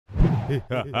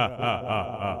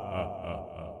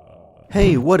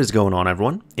Hey, what is going on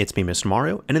everyone? It's me, Mr.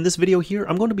 Mario, and in this video here,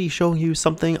 I'm going to be showing you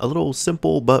something a little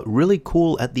simple but really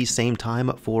cool at the same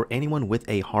time for anyone with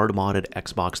a hard-modded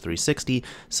Xbox 360,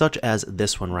 such as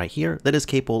this one right here, that is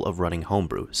capable of running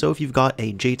homebrew. So if you've got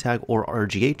a JTAG or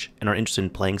RGH and are interested in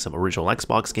playing some original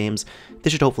Xbox games,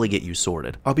 this should hopefully get you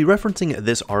sorted. I'll be referencing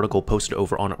this article posted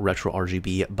over on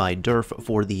RetroRGB by Derf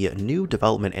for the new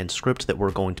development and script that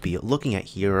we're going to be looking at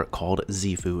here called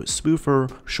Xefu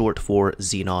Spoofer, short for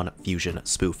Xenon Fusion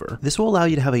Spoofer. This will allow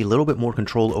you to have a little bit more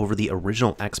control over the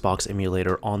original Xbox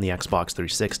emulator on the Xbox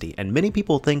 360, and many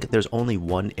people think there's only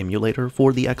one emulator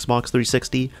for the Xbox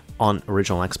 360 on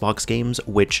original Xbox games,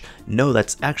 which no,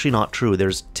 that's actually not true.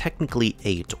 There's technically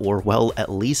 8, or well,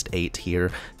 at least 8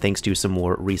 here, thanks to some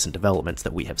more recent developments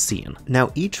that we have seen.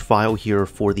 Now, each file here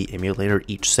for the emulator,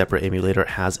 each separate emulator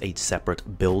has a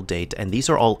separate build date, and these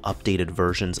are all updated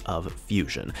versions of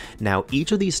Fusion. Now,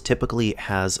 each of these typically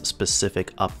has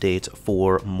specific updates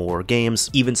for more games,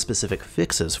 even specific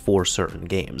fixes for certain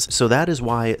games. So that is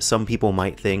why some people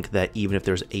might think that even if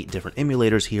there's 8 different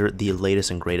emulators here, the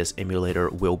latest and greatest emulator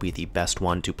will be the best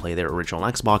one to play their original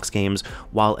Xbox games,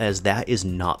 while as that is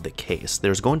not the case.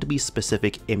 There's going to be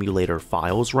specific emulator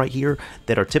files right here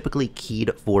that are typically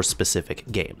keyed for specific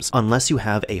games, unless you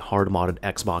have a hard-modded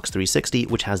Xbox 360,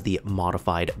 which has the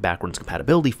modified backwards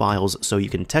compatibility files, so you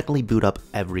can technically boot up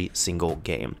every single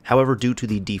game. However, due to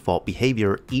the default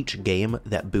behavior, each game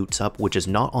that boots up, which is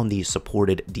not on the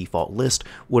supported default list,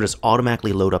 will just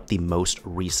automatically load up the most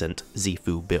recent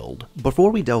Xefu build.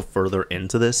 Before we delve further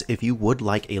into this, if you would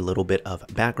like a little bit of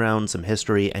background, some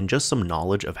history, and just some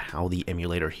knowledge of how the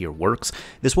emulator here works,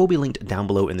 this will be linked down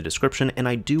below in the description, and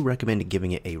I do recommend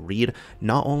giving it a read.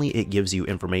 Not only it gives you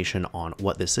information on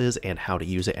what this is and how to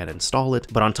use it and install it,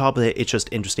 but on top of it, it's just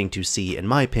interesting to see, in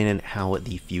my opinion, how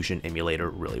the Fusion emulator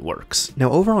really works.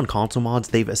 Now, over on Console Mods,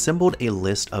 they've assembled a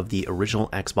list of the original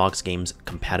Xbox games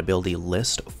compatibility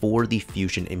list for the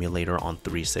Fusion emulator on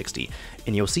 360.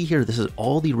 And you'll see here, this is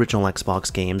all the original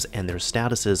Xbox games and their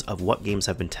statuses of what games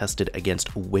have been tested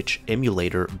against which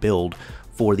emulator build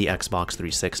for the Xbox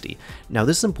 360. Now,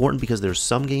 this is important because there's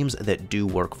some games that do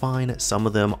work fine, some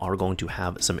of them are going to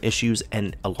have some issues,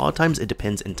 and a lot of times it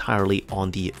depends entirely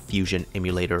on the Fusion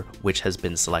emulator which has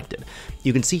been selected.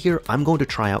 You can see here, I'm going to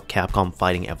try out Capcom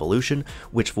Fighting Evolution,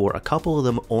 which for a couple of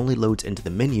them only loads into the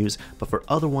menus, but for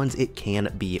other ones it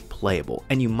can be playable,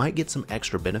 and you might get some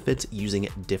extra benefits using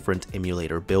different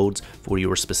emulator builds for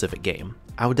your specific game.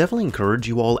 I would definitely encourage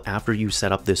you all, after you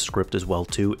set up this script as well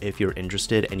too, if you're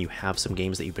interested and you have some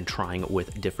games that you've been trying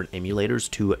with different emulators,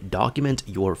 to document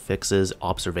your fixes,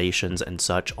 observations, and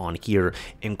such on here,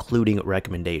 including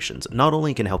recommendations. Not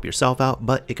only can help yourself out,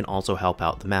 but it can also help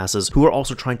out the masses who are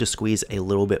also trying to squeeze a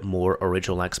little bit more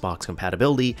original Xbox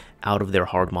compatibility out of their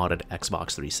hard-modded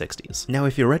Xbox 360s. Now,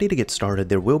 if you're ready to get started,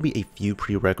 there will be a few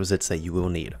prerequisites that you will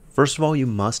need. First of all, you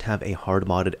must have a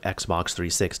hard-modded Xbox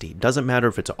 360. Doesn't matter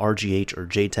if it's a RGH or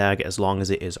JTAG, as long as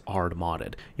it is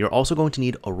hard-modded. You're also going to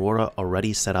need Aurora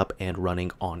already set up and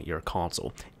running on your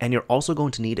console. And you're also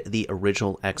going to need the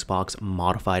original Xbox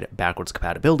modified backwards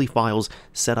compatibility files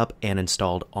set up and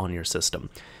installed on your system.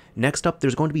 Next up,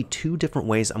 there's going to be 2 different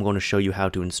ways I'm going to show you how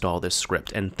to install this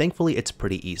script, and thankfully it's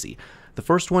pretty easy. The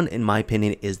first one, in my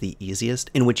opinion, is the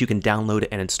easiest, in which you can download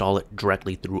and install it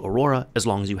directly through Aurora as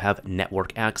long as you have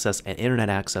network access and internet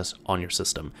access on your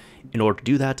system. In order to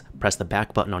do that, press the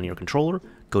back button on your controller,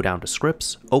 go down to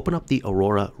Scripts, open up the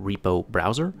Aurora repo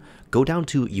browser, go down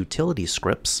to Utility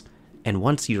Scripts, and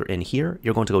once you're in here,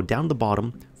 you're going to go down to the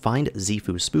bottom, find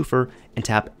Xefu Spoofer, and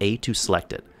tap A to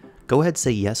select it. Go ahead,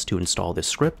 say yes to install this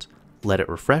script, let it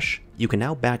refresh. You can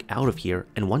now back out of here,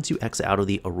 and once you exit out of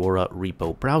the Aurora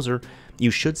repo browser, you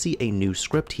should see a new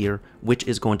script here, which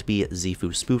is going to be Xefu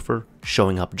Spoofer,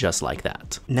 showing up just like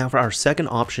that. Now, for our second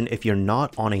option, if you're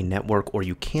not on a network or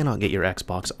you cannot get your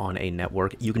Xbox on a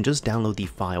network, you can just download the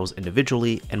files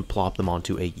individually and plop them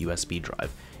onto a USB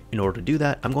drive. In order to do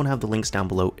that, I'm going to have the links down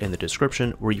below in the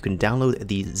description where you can download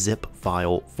the zip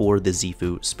file for the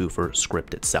Xefu Spoofer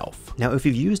script itself. Now, if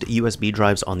you've used USB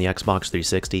drives on the Xbox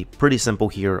 360, pretty simple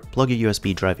here. Plug your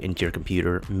USB drive into your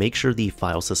computer, make sure the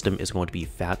file system is going to be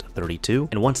FAT32,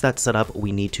 and once that's set up,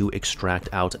 we need to extract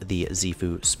out the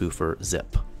Xefu Spoofer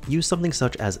zip. Use something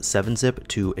such as 7-zip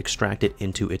to extract it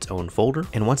into its own folder,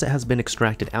 and once it has been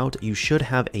extracted out, you should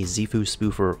have a Xefu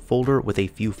Spoofer folder with a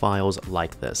few files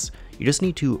like this. You just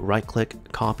need to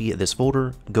right-click, copy this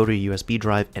folder, go to your USB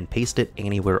drive, and paste it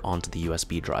anywhere onto the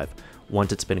USB drive.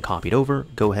 Once it's been copied over,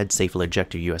 go ahead, safely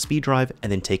eject your USB drive,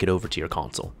 and then take it over to your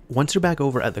console. Once you're back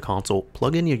over at the console,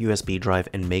 plug in your USB drive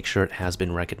and make sure it has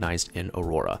been recognized in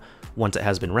Aurora. Once it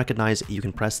has been recognized, you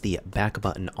can press the back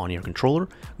button on your controller,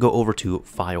 go over to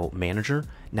File Manager.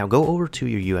 Now go over to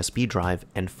your USB drive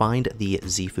and find the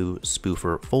Xefu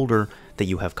Spoofer folder that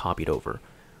you have copied over.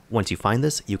 Once you find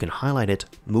this, you can highlight it,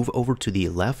 move over to the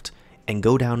left, and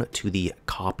go down to the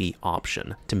Copy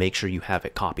option to make sure you have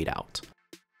it copied out.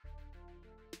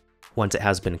 Once it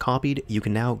has been copied, you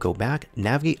can now go back,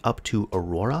 navigate up to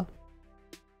Aurora,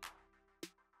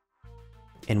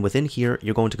 and within here,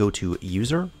 you're going to go to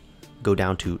User, go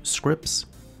down to Scripts,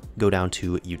 go down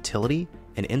to Utility,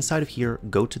 and inside of here,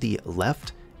 go to the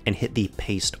left and hit the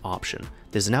Paste option.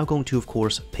 This is now going to, of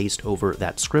course, paste over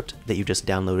that script that you just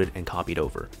downloaded and copied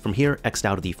over. From here, exit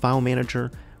out of the File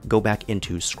Manager, go back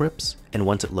into Scripts, and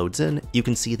once it loads in, you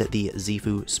can see that the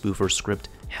Xefu Spoofer script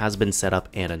has been set up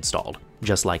and installed,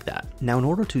 just like that. Now, in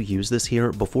order to use this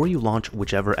here, before you launch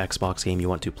whichever Xbox game you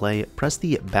want to play, press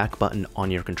the back button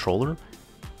on your controller,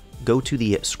 go to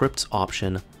the Scripts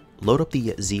option, load up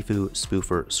the Xefu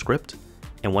Spoofer script,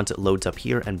 and once it loads up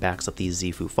here and backs up these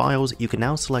Xefu files, you can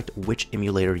now select which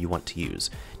emulator you want to use.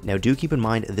 Now do keep in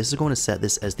mind, this is going to set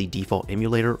this as the default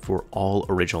emulator for all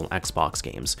original Xbox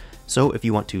games. So if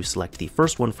you want to select the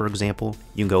first one, for example,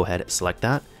 you can go ahead and select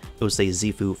that. It will say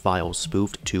Xefu file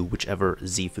spoofed to whichever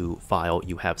Xefu file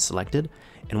you have selected.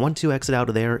 And once you exit out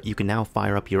of there, you can now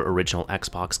fire up your original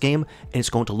Xbox game, and it's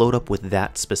going to load up with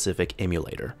that specific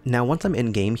emulator. Now, once I'm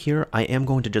in game here, I am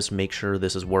going to just make sure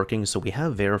this is working, so we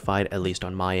have verified, at least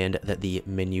on my end, that the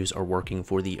menus are working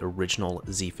for the original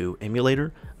Xefu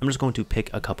emulator. I'm just going to pick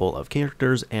a couple of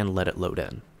characters and let it load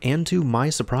in. And to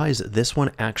my surprise, this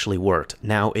one actually worked.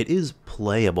 Now, it is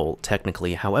playable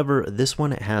technically, however, this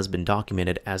one has been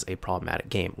documented as a problematic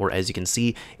game, where as you can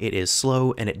see, it is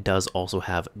slow and it does also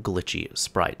have glitchy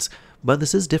sprites. But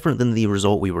this is different than the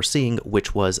result we were seeing,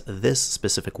 which was this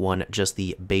specific one, just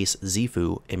the base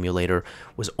Xefu emulator,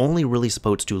 was only really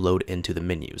supposed to load into the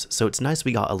menus, so it's nice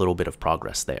we got a little bit of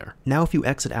progress there. Now if you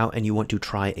exit out and you want to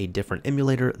try a different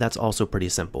emulator, that's also pretty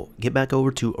simple. Get back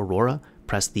over to Aurora,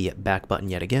 press the back button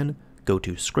yet again, go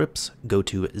to Scripts, go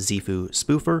to Xefu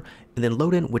Spoofer, and then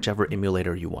load in whichever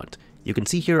emulator you want. You can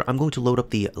see here, I'm going to load up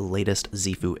the latest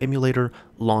Xefu emulator,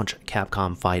 launch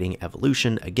Capcom Fighting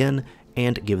Evolution again,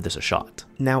 and give this a shot.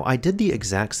 Now, I did the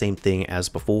exact same thing as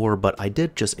before, but I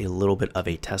did just a little bit of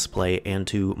a test play, and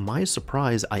to my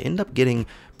surprise, I end up getting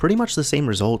pretty much the same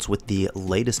results with the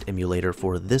latest emulator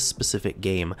for this specific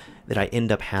game that I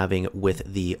end up having with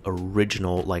the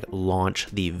original, launch,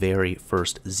 the very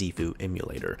first Xefu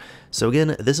emulator. So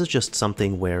again, this is just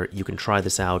something where you can try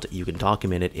this out, you can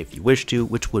document it if you wish to,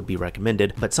 which would be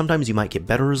recommended, but sometimes you might get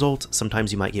better results,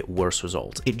 sometimes you might get worse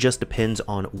results. It just depends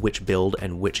on which build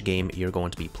and which game you're going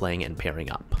to be playing and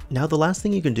pairing up. Now, the last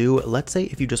thing you can do, let's say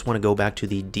if you just want to go back to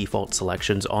the default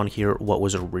selections on here, what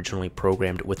was originally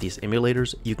programmed with these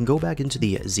emulators, you can go back into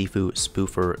the Xefu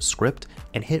Spoofer script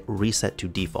and hit reset to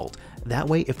default. That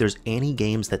way, if there's any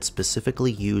games that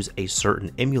specifically use a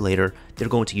certain emulator, they're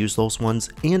going to use those ones,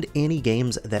 and any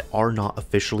games that are not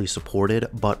officially supported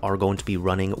but are going to be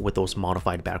running with those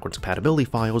modified backwards compatibility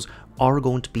files are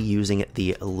going to be using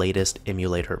the latest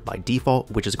emulator by default,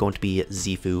 which is going to be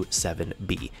Xefu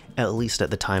 7B, at least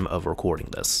at the time of recording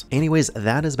this. Anyways,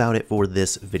 that is about it for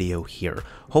this video here.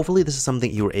 Hopefully this is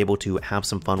something you were able to have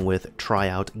some fun with, try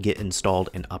out, get installed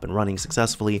and up and running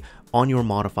successfully on your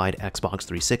modified Xbox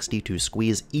 360 to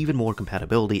squeeze even more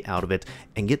compatibility out of it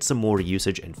and get some more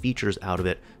usage and features out of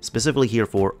it, specifically here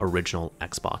for original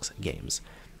Xbox games.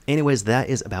 Anyways, that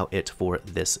is about it for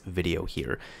this video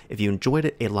here. If you enjoyed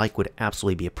it, a like would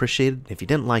absolutely be appreciated. If you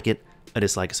didn't like it, a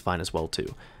dislike is fine as well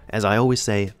too. As I always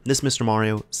say, this is Mr.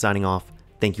 Mario, signing off.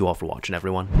 Thank you all for watching,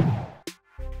 everyone.